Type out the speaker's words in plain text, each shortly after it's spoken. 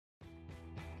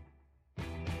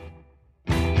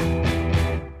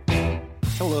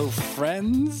Hello,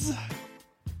 friends.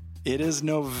 It is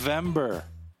November,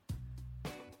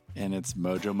 and it's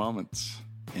Mojo Moments.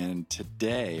 And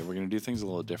today, we're going to do things a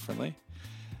little differently.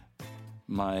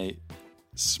 My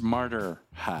smarter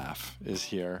half is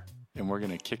here, and we're going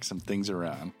to kick some things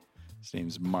around. His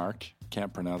name's Mark.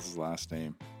 Can't pronounce his last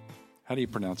name. How do you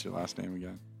pronounce your last name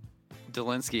again?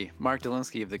 Delinsky. Mark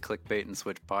Delinsky of the Clickbait and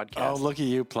Switch podcast. Oh, look at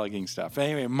you plugging stuff.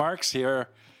 Anyway, Mark's here.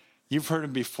 You've heard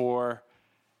him before.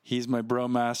 He's my bro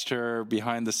master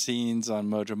behind the scenes on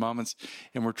Mojo Moments,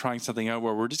 and we're trying something out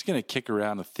where we're just going to kick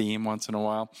around a theme once in a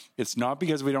while. It's not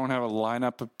because we don't have a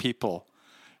lineup of people,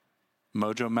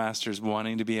 Mojo Masters,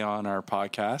 wanting to be on our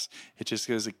podcast. It's just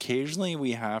because occasionally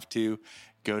we have to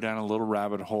go down a little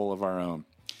rabbit hole of our own.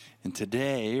 And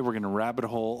today we're going to rabbit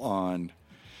hole on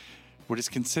what is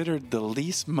considered the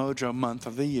least Mojo month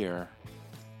of the year,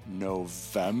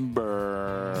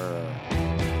 November.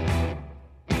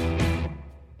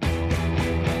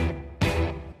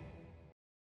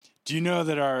 Do you know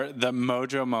that the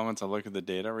Mojo Moments, I looked at the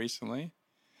data recently,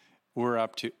 we're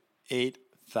up to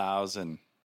 8,000.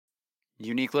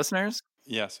 Unique listeners?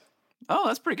 Yes. Oh,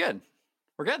 that's pretty good.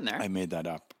 We're getting there. I made that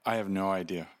up. I have no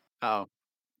idea. Oh,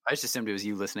 I just assumed it was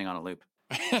you listening on a loop.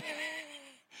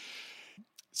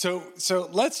 So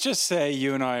let's just say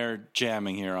you and I are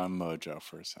jamming here on Mojo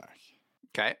for a sec.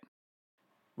 Okay.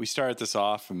 We started this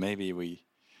off, and maybe we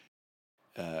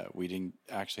didn't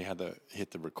actually have to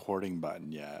hit the recording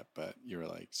button yet, but you were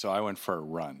like, so I went for a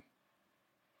run.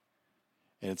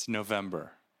 And it's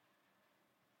November.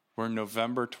 We're in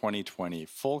November 2020,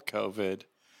 full COVID,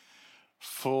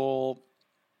 full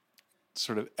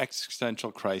sort of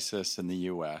existential crisis in the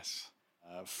U.S.,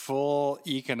 full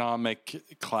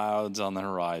economic clouds on the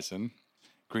horizon.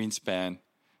 Greenspan,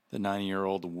 the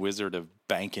 90-year-old wizard of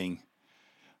banking,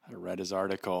 I read his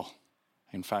article.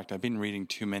 In fact, I've been reading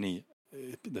too many.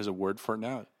 There's a word for it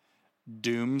now.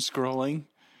 Doom scrolling.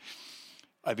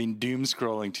 I've been doom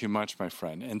scrolling too much, my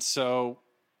friend. And so,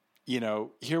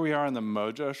 here we are on the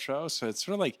Mojo show. So it's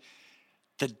sort of like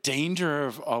the danger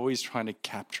of always trying to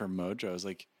capture Mojos.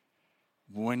 Like,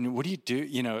 what do you do?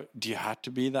 Do you have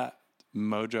to be that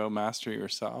Mojo master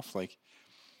yourself? Like,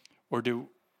 or do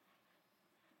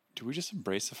we just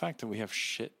embrace the fact that we have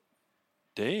shit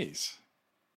days?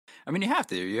 I mean, you have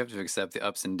to accept the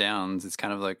ups and downs. It's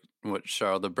kind of like what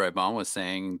Charles de Brabant was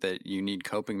saying, that you need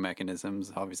coping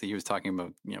mechanisms. Obviously, he was talking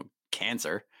about,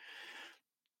 cancer.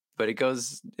 But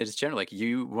it's generally like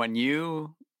when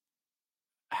you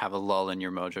have a lull in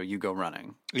your mojo, you go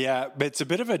running. Yeah, but it's a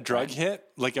bit of a drug hit.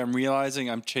 Like, I'm realizing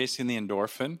I'm chasing the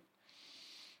endorphin.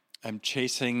 I'm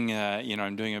chasing,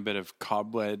 I'm doing a bit of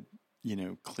cobweb,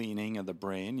 cleaning of the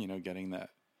brain, getting that.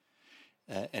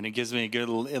 And it gives me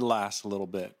it lasts a little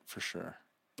bit for sure.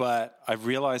 But I've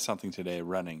realized something today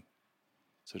running.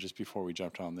 So just before we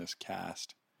jumped on this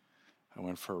cast, I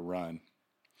went for a run. And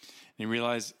you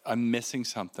realize I'm missing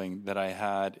something that I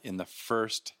had in the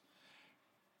first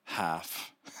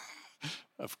half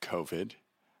of COVID.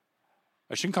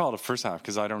 I shouldn't call it a first half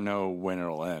because I don't know when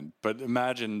it'll end. But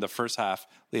imagine the first half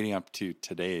leading up to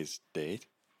today's date.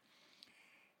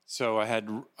 So I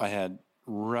had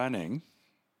running,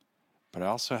 but I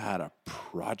also had a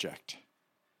project,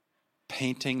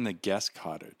 painting the guest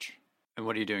cottage. And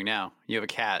what are you doing now? You have a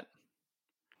cat.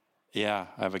 Yeah,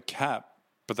 I have a cat,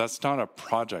 but that's not a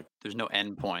project. There's no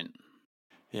end point.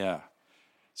 Yeah.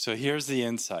 So here's the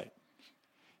insight.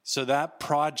 So that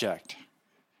project,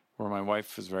 where my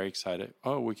wife was very excited,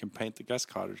 we can paint the guest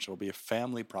cottage. It'll be a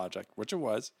family project, which it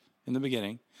was in the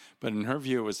beginning. But in her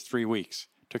view, it was 3 weeks.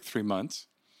 It took 3 months.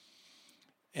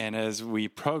 And as we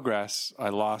progress, I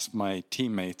lost my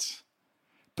teammates,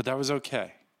 but that was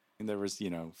okay. And there was,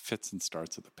 fits and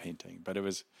starts of the painting, but it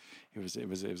was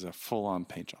a full-on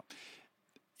paint job.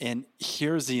 And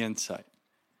here's the insight.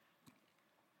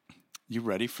 You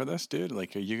ready for this, dude?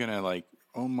 Like, are you gonna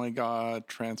oh my God,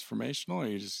 transformational? Or are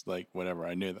you just like, whatever?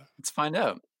 I knew that. Let's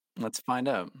find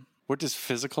out. What does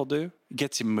physical do? It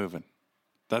gets you moving.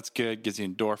 That's good. Gives you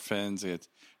endorphins. It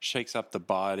shakes up the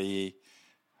body.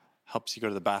 Helps you go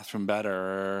to the bathroom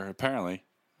better, apparently.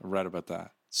 I read about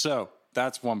that. So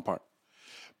that's one part.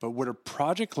 But what a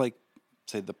project like,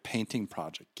 say, the painting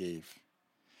project gave,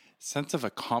 sense of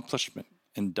accomplishment,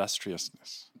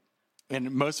 industriousness.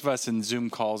 And most of us in Zoom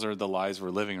calls are the lives we're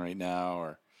living right now,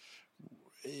 or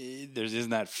there isn't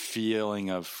that feeling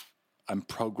of I'm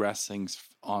progressing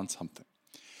on something.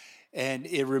 And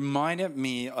it reminded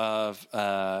me of,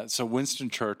 Winston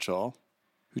Churchill,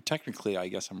 who technically I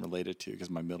guess I'm related to because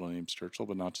my middle name's Churchill,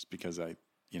 but not just because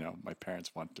my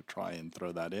parents want to try and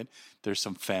throw that in. There's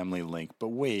some family link, but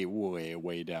way, way,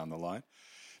 way down the line.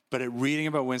 But reading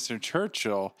about Winston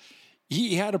Churchill,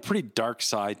 he had a pretty dark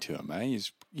side to him.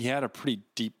 He had a pretty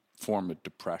deep form of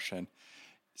depression.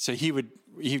 So he'd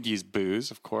use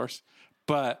booze, of course,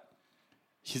 but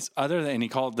and he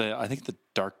called I think the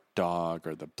dark dog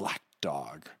or the black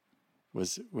dog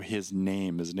was his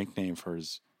nickname for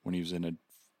when he was in a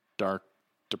dark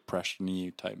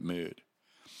depression-y type mood.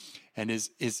 And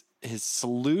his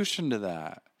solution to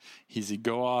that is he'd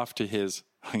go off to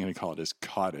I'm going to call it his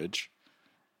cottage,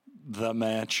 the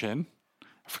mansion.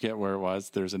 I forget where it was.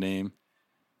 There's a name.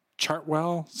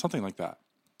 Chartwell, something like that.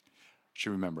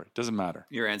 Should remember it. Doesn't matter.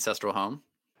 Your ancestral home?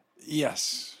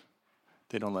 Yes.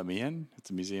 They don't let me in. It's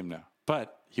a museum now.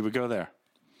 But he would go there.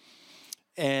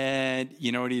 And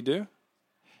you know what he'd do?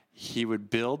 He would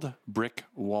build brick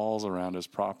walls around his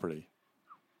property.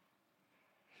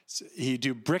 So he'd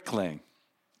do bricklaying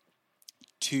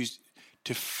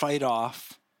to fight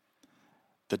off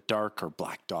the dark or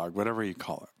black dog, whatever you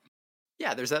call it.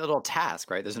 Yeah, there's that little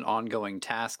task, right? There's an ongoing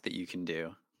task that you can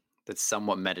do that's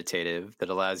somewhat meditative that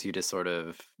allows you to sort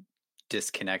of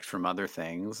disconnect from other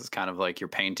things. It's kind of like you're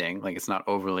painting. Like, it's not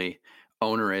overly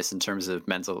onerous in terms of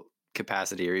mental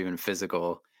capacity or even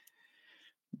physical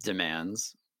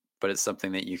demands, but it's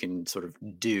something that you can sort of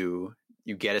do.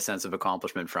 You get a sense of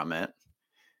accomplishment from it,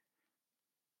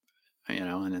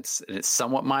 and it's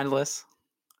somewhat mindless.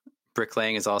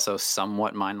 Bricklaying is also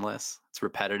somewhat mindless. It's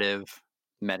repetitive,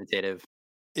 meditative.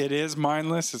 It is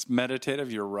mindless. It's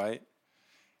meditative. You're right.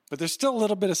 But there's still a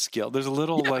little bit of skill. There's a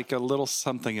little, like a little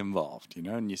something involved,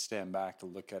 and you stand back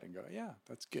and look at it and go, yeah,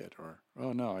 that's good. Or,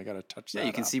 oh no, I got to touch that. Yeah,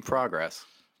 you can see progress.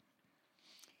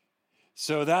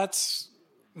 So that's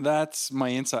my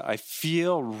insight. I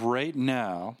feel right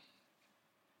now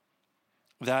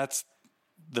that's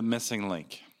the missing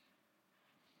link.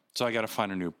 So I got to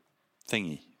find a new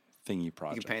thingy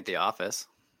project. You can paint the office.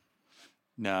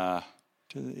 Nah,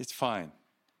 it's fine.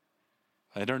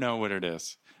 I don't know what it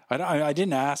is. I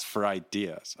didn't ask for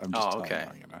ideas. I'm just okay.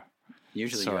 telling you.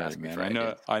 Usually Sorry, you ask me man. for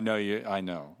ideas. I know you. I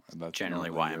know. That's generally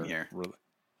why I'm here.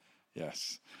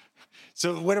 Yes.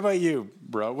 So what about you,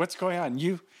 bro? What's going on?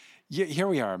 You here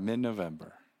we are,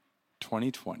 mid-November,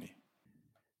 2020.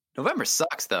 November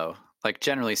sucks, though. Like,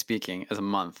 generally speaking, as a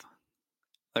month.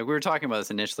 Like, we were talking about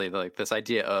this initially, like this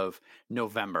idea of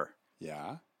November.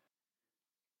 Yeah.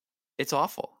 It's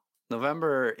awful.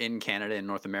 November in Canada and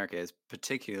North America is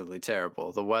particularly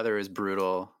terrible. The weather is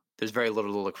brutal. There's very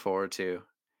little to look forward to.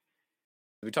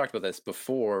 We talked about this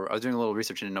before. I was doing a little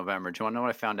research into November. Do you want to know what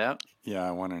I found out? Yeah,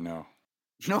 I want to know.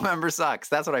 November sucks.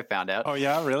 That's what I found out. Oh,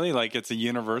 yeah? Really? Like, it's a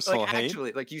universal hate?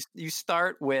 Actually, like you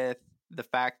start with the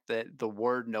fact that the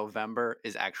word November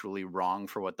is actually wrong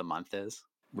for what the month is.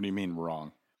 What do you mean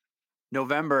wrong?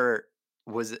 November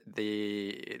was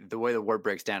the way the word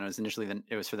breaks down. It was initially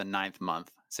it was for the 9th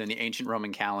month. So in the ancient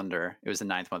Roman calendar, it was the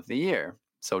 9th month of the year.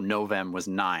 So Novem was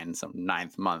 9, so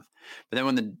 9th month. But then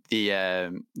when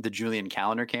the Julian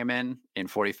calendar came in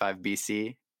 45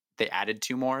 BC, they added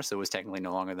 2 more, so it was technically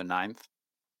no longer the 9th.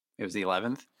 It was the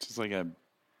 11th. It's just like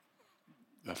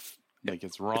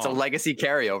it's wrong. It's a legacy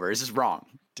carryover. It's just wrong.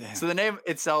 Damn. So the name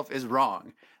itself is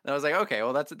wrong. And I was like, okay,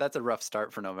 well that's a rough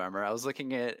start for November. I was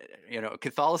looking at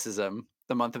Catholicism.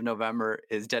 The month of November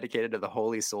is dedicated to the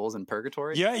holy souls in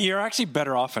purgatory. Yeah, you're actually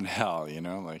better off in hell.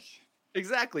 Like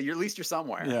exactly. At least you're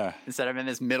somewhere. Yeah. Instead of in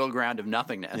this middle ground of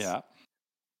nothingness. Yeah.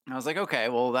 And I was like, okay,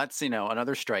 well that's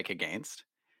another strike against.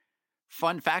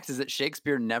 Fun fact is that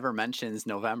Shakespeare never mentions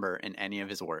November in any of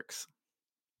his works.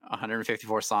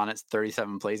 154 sonnets,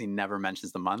 37 plays. He never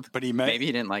mentions the month. But maybe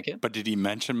he didn't like it. But did he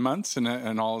mention months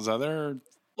and all his other?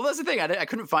 Well, that's the thing. I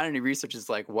couldn't find any research as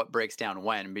like what breaks down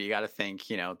when. But you got to think,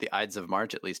 the Ides of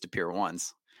March at least appear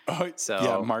once. Oh, so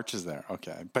yeah, March is there.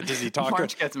 Okay, but does he talk?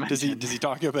 March gets mentioned. Does he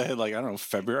talk about like I don't know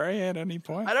February at any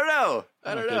point? I don't know.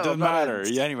 It doesn't matter.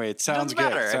 Anyway, it sounds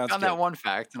good. I found that one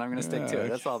fact, and I'm going to stick to it.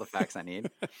 That's all the facts I need.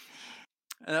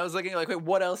 And I was looking like, wait,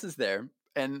 what else is there?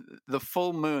 And the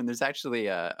full moon, there's actually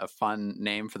a fun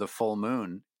name for the full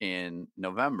moon in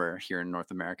November here in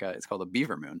North America. It's called a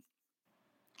beaver moon.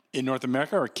 In North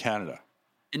America or Canada?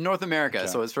 In North America. Okay.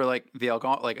 So it's for like the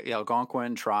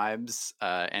Algonquin tribes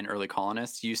and early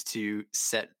colonists used to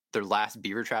set their last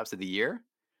beaver traps of the year.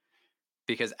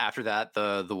 Because after that,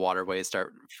 the waterways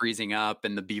start freezing up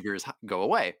and the beavers go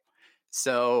away.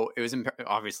 So it was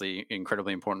obviously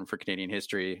incredibly important for Canadian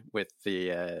history with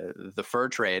the fur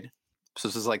trade. So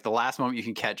this is like the last moment you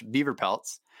can catch beaver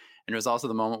pelts. And it was also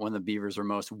the moment when the beavers were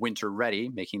most winter ready,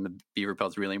 making the beaver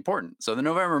pelts really important. So the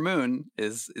November moon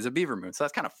is a beaver moon. So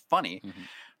that's kind of funny. Mm-hmm.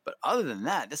 But other than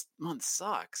that, this month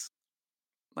sucks.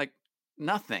 Like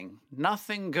nothing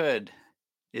good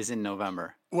is in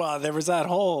November. Well, there was that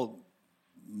whole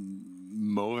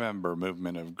Movember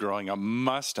movement of growing a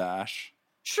mustache.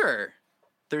 Sure,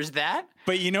 there's that.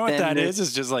 But you know what Then that there's- is?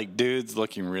 It's just like dudes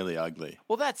looking really ugly.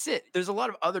 Well, that's it. There's a lot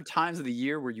of other times of the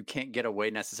year where you can't get away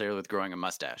necessarily with growing a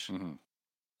mustache. Mm-hmm.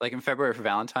 Like in February for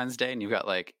Valentine's Day, and you've got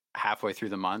like halfway through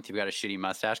the month, you've got a shitty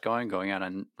mustache going out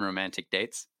on romantic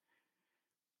dates.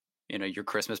 You know, your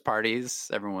Christmas parties,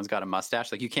 everyone's got a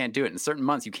mustache. Like you can't do it in certain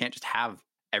months. You can't just have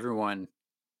everyone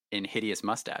in hideous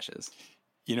mustaches.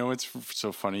 You know what's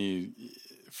so funny?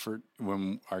 For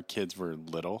when our kids were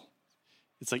little,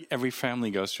 it's like every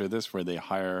family goes through this where they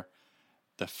hire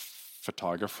the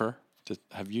photographer.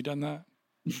 Have you done that?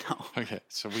 No. Okay,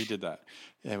 so we did that.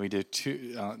 Yeah, we did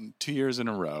 2 years in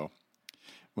a row.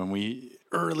 When we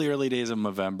early days of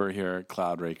Movember here at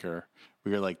Cloudraker,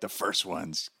 we were like the first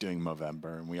ones doing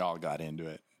Movember, and we all got into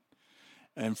it.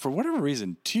 And for whatever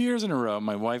reason, 2 years in a row,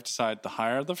 my wife decided to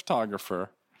hire the photographer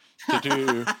to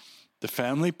do the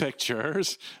family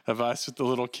pictures of us with the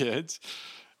little kids,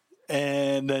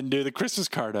 and then do the Christmas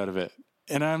card out of it.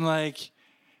 And I'm like,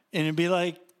 and it'd be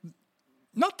like,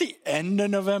 not the end of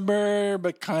November,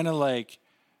 but kind of like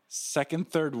second,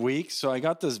 third week. So I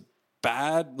got this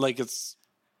bad, like it's,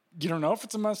 you don't know if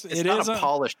it's a mustache. It's not a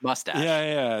polished mustache.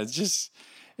 Yeah. It's just,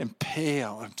 and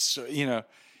pale. I'm so,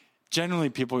 generally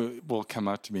people will come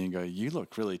up to me and go, you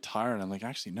look really tired. I'm like,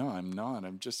 actually, no, I'm not.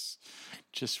 I'm just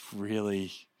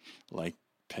really like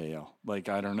pale. Like,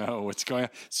 I don't know what's going on.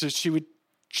 So she would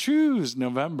choose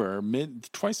November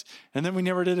twice, and then we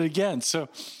never did it again. So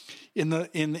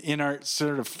in our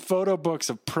sort of photo books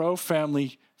of pro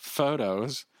family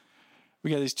photos,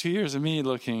 we got these 2 years of me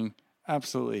looking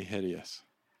absolutely hideous.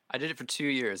 I did it for 2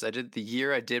 years. I did the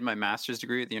year I did my master's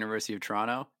degree at the University of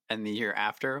Toronto, and the year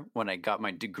after when I got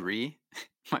my degree,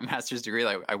 my master's degree,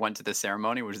 like I went to the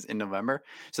ceremony, which is in November.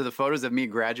 So the photos of me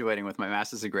graduating with my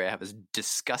master's degree, I have this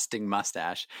disgusting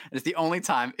mustache. And it's the only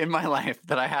time in my life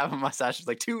that I have a mustache. It's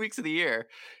like 2 weeks of the year,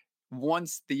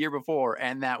 once the year before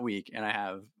and that week. And I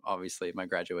have, obviously, my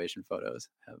graduation photos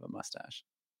have a mustache.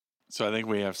 So I think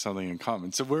we have something in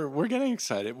common. So we're getting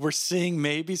excited. We're seeing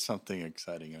maybe something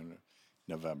exciting in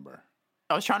November.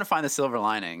 I was trying to find the silver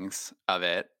linings of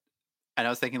it. And I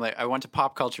was thinking, like, I went to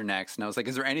pop culture next, and I was like,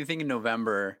 is there anything in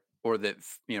November or that,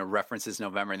 references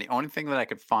November? And the only thing that I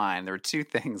could find, there were two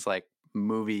things, like,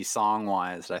 movie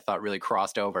song-wise that I thought really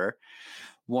crossed over.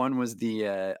 One was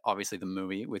obviously the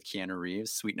movie with Keanu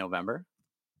Reeves, Sweet November.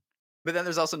 But then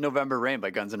there's also November Rain by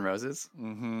Guns N' Roses.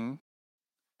 Mm-hmm.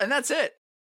 And that's it.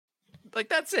 Like,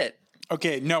 that's it.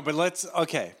 Okay, no, but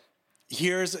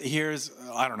Here's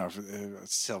I don't know if a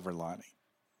silver lining.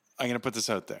 I'm going to put this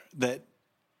out there. That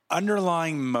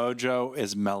underlying mojo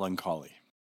is melancholy.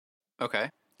 Okay.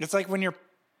 It's like when you're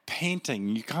painting,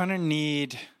 you kind of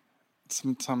need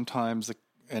sometimes,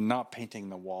 and not painting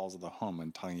the walls of the home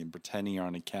and pretending you're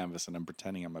on a canvas and I'm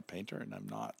pretending I'm a painter and I'm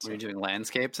not. So. You're doing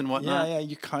landscapes and whatnot? Yeah,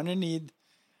 you kind of need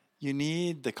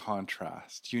the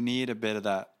contrast. You need a bit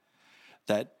of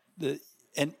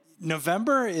and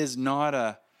November is not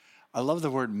I love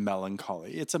the word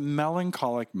melancholy. It's a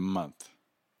melancholic month.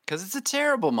 Because it's a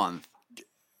terrible month.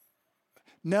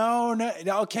 No.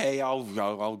 Okay,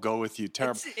 I'll go with you.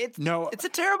 Terrible. It's a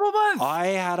terrible month. I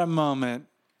had a moment,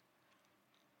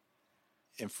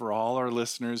 and for all our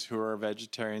listeners who are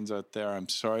vegetarians out there, I'm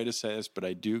sorry to say this, but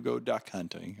I do go duck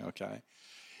hunting. Okay,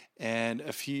 and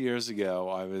a few years ago,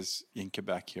 I was in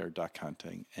Quebec here duck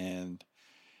hunting, and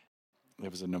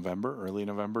it was early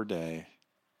November day.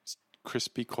 It's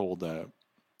crispy cold out.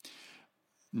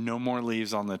 No more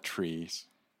leaves on the trees,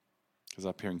 because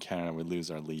up here in Canada we lose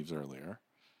our leaves earlier.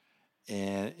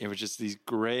 And it was just these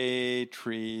gray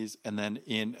trees, and then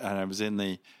I was in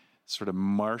the sort of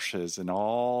marshes, and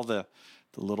all the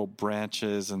little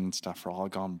branches and stuff are all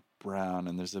gone brown,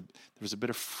 and there was a bit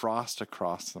of frost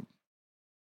across them.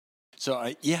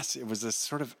 So yes, it was this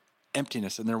sort of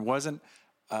emptiness, and there wasn't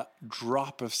a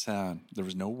drop of sound. There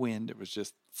was no wind. It was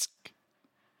just.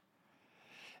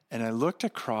 And I looked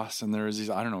across, and there was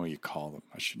these, I don't know what you call them.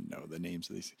 I should know the names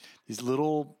of these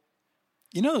little,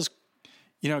 those,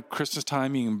 Christmas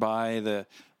time you can buy the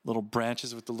little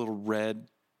branches with the little red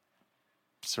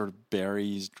sort of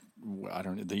berries. I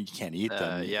don't know. You can't eat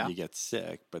them. Yeah. You get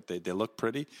sick, but they look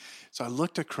pretty. So I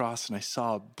looked across, and I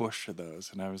saw a bush of those,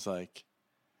 and I was like,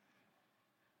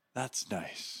 that's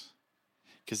nice.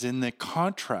 Because in the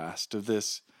contrast of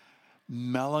this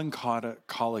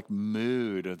melancholic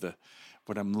mood of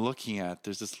what I'm looking at,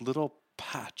 there's this little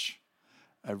patch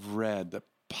of red that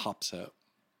pops out.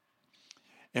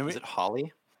 And Is it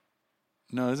holly?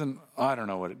 No, I don't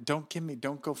know what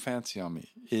don't go fancy on me.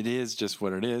 It is just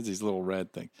what it is, these little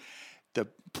red things. The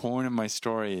point of my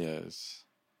story is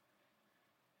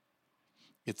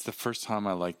It's the first time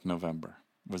I liked November,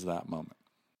 was that moment.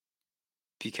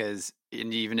 Because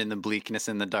even in the bleakness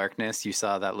and the darkness, you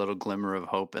saw that little glimmer of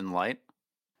hope and light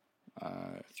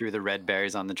through the red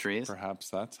berries on the trees. Perhaps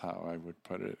that's how I would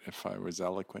put it if I was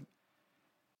eloquent.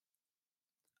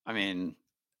 I mean,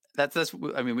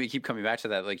 we keep coming back to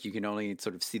that. Like, you can only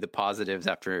sort of see the positives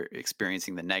after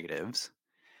experiencing the negatives.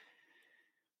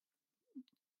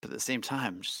 But at the same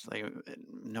time, just like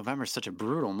November is such a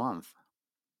brutal month.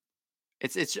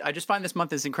 I just find this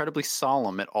month is incredibly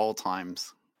solemn at all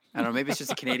times. I don't know, maybe it's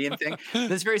just a Canadian thing.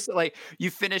 It's very like you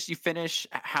finish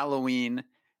Halloween,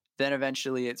 then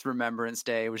eventually it's Remembrance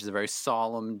Day, which is a very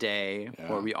solemn day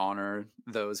where we honor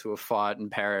those who have fought and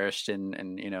perished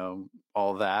and you know,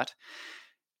 all that.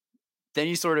 Then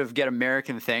you sort of get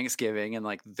American Thanksgiving and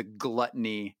like the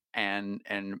gluttony and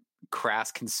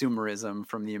crass consumerism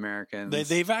from the Americans.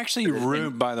 They've actually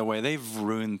ruined, by the way, they've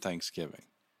ruined Thanksgiving.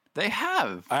 They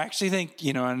have. I actually think,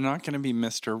 you know, I'm not going to be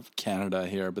Mr. Canada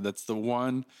here, but that's the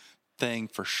one thing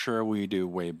for sure we do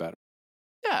way better.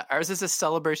 Yeah, ours is a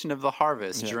celebration of the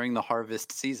harvest during the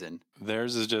harvest season.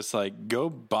 Theirs is just like, go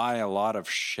buy a lot of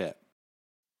shit.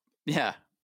 Yeah.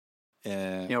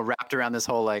 You know, wrapped around this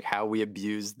whole like how we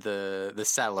abused the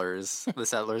settlers. The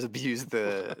settlers abused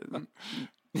the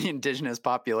indigenous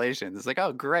populations. It's like,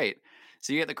 oh, great.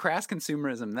 So you get the crass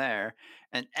consumerism there,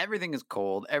 and everything is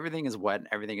cold, everything is wet,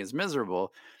 everything is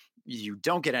miserable. You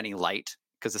don't get any light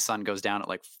because the sun goes down at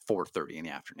like 4:30 in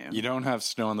the afternoon. You don't have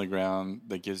snow on the ground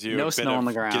that gives you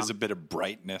gives a bit of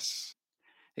brightness.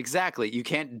 Exactly. You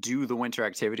can't do the winter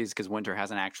activities because winter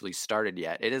hasn't actually started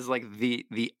yet. It is like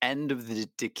the end of the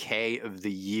decay of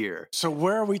the year. So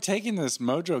where are we taking this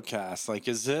Mojo cast? Like,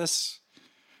 is this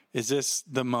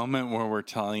the moment where we're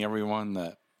telling everyone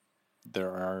that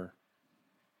there are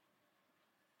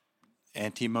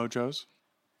anti-Mojos?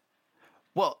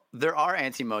 Well, there are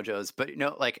anti-Mojos, but you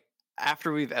know, like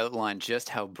after we've outlined just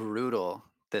how brutal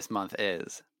this month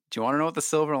is, do you want to know what the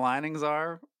silver linings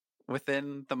are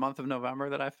within the month of November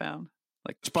that I found?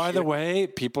 Like, by the way,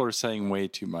 people are saying way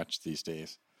too much these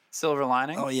days. Silver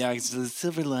lining? Oh yeah, it's the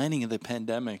silver lining of the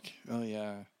pandemic. Oh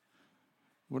yeah.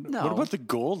 What about the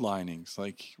gold linings?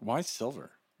 Like, why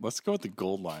silver? Let's go with the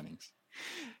gold linings.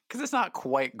 Because it's not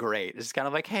quite great. It's kind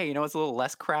of like, hey, you know, it's a little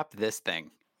less crap, this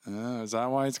thing. Is that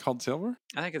why it's called silver?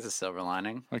 I think it's a silver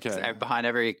lining. Okay. Behind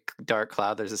every dark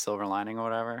cloud, there's a silver lining or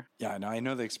whatever. Yeah, I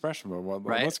know the expression, but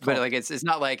right? What's called? But like, it's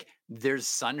not like there's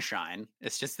sunshine.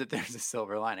 It's just that there's a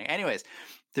silver lining. Anyways,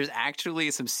 there's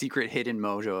actually some secret hidden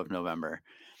mojo of November.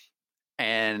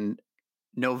 And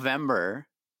November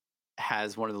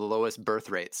has one of the lowest birth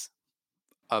rates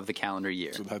of the calendar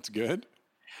year. So that's good.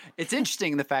 It's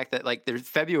interesting the fact that like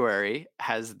February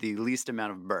has the least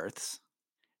amount of births.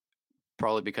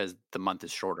 Probably because the month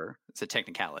is shorter. It's a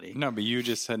technicality. No, but you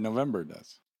just said November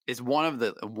does. It's one of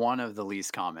the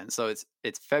least common. So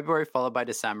it's February followed by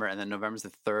December, and then November's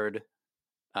the third.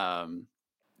 Okay,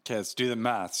 let's do the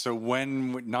math. So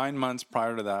 9 months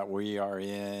prior to that, we are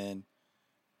in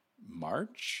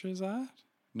March. Is that?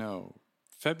 No,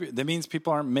 February. That means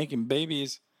people aren't making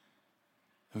babies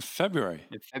in February.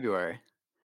 In February,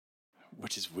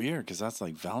 which is weird because that's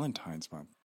like Valentine's month.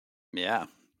 Yeah,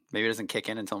 maybe it doesn't kick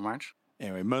in until March.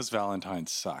 Anyway, most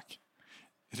Valentines suck.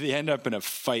 They end up in a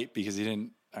fight because you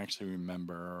didn't actually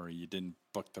remember or you didn't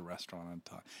book the restaurant on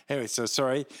time. Anyway, so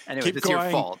sorry. Anyway, it's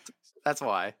your fault. That's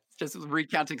why. Just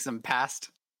recounting some past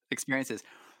experiences.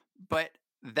 But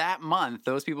that month,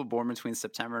 those people born between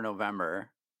September and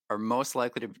November are most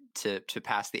likely to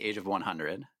pass the age of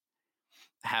 100,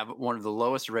 have one of the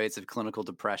lowest rates of clinical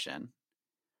depression,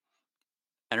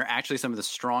 and are actually some of the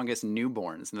strongest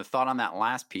newborns. And the thought on that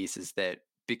last piece is that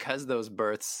because those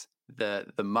births, the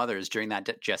mothers during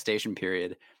that gestation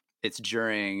period, it's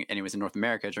during, anyways, in North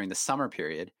America, during the summer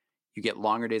period, you get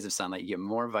longer days of sunlight, you get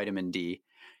more vitamin D.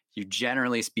 You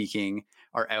generally speaking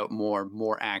are out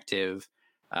more active,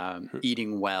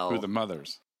 eating well. Who are the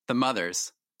mothers? The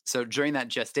mothers. So during that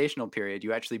gestational period,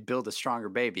 you actually build a stronger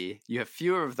baby. You have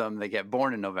fewer of them that get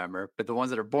born in November, but the ones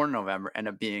that are born in November end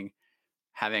up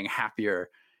having happier,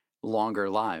 longer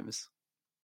lives.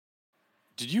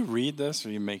 Did you read this or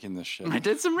are you making this shit? I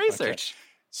did some research. Okay.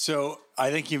 So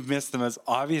I think you've missed the most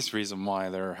obvious reason why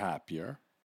they're happier.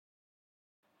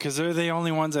 Because they're the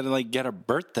only ones that like get a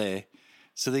birthday.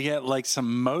 So they get like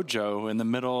some mojo in the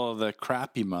middle of the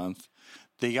crappy month.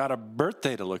 They got a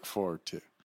birthday to look forward to.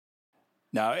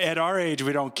 Now, at our age,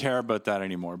 we don't care about that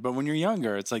anymore. But when you're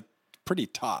younger, it's like pretty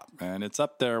top, man. It's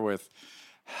up there with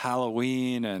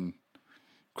Halloween and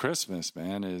Christmas,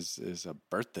 man, is a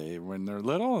birthday. When they're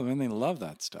little, I mean, they love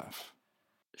that stuff.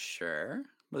 Sure.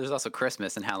 But there's also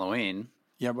Christmas and Halloween.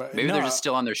 Yeah, but Maybe no, they're just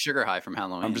still on their sugar high from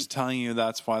Halloween. I'm just telling you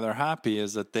that's why they're happy,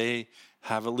 is that they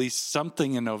have at least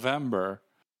something in November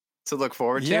to look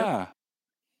forward to. Yeah.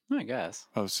 I guess.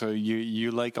 Oh, so you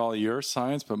like all your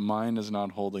science, but mine is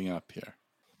not holding up here.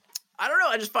 I don't know.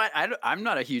 I just find I'm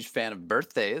not a huge fan of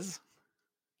birthdays.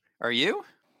 Are you?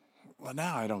 Well,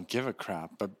 now I don't give a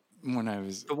crap. But when I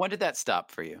was, But when did that stop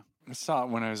for you? I saw it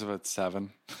when I was about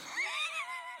 7.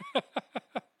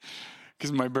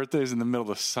 Because my birthday is in the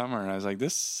middle of summer, and I was like,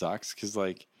 this sucks. Because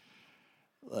like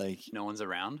no one's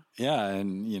around. Yeah,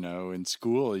 and in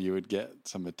school you would get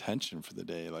some attention for the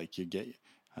day. Like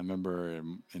I remember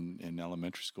in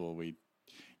elementary school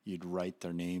you'd write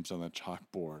their names on the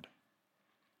chalkboard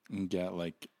and get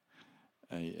like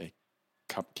a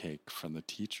cupcake from the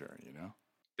teacher,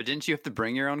 But didn't you have to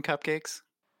bring your own cupcakes?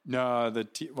 No,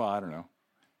 well, I don't know.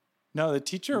 No, the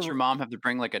teacher. Did your mom have to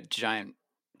bring like a giant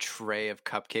tray of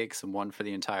cupcakes and one for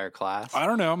the entire class? I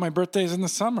don't know. My birthday's in the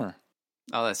summer.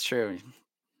 Oh, that's true.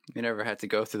 You never had to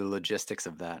go through the logistics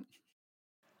of that.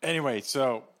 Anyway,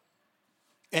 so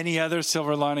any other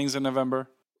silver linings in November?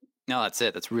 No, that's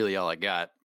it. That's really all I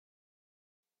got.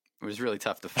 It was really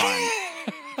tough to find.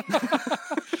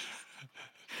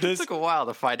 It took a while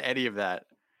to find any of that.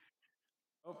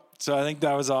 So I think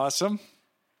that was awesome.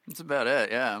 That's about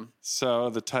it, yeah. So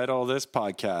the title of this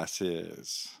podcast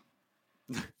is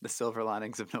The Silver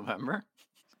Linings of November?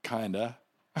 Kinda.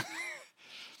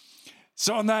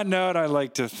 So on that note, I'd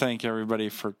like to thank everybody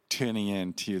for tuning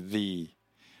in to the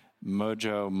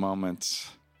Mojo Moments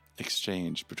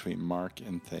exchange between Mark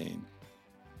and Thane.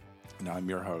 And I'm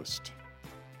your host,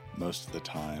 most of the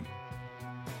time,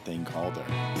 Thane Calder.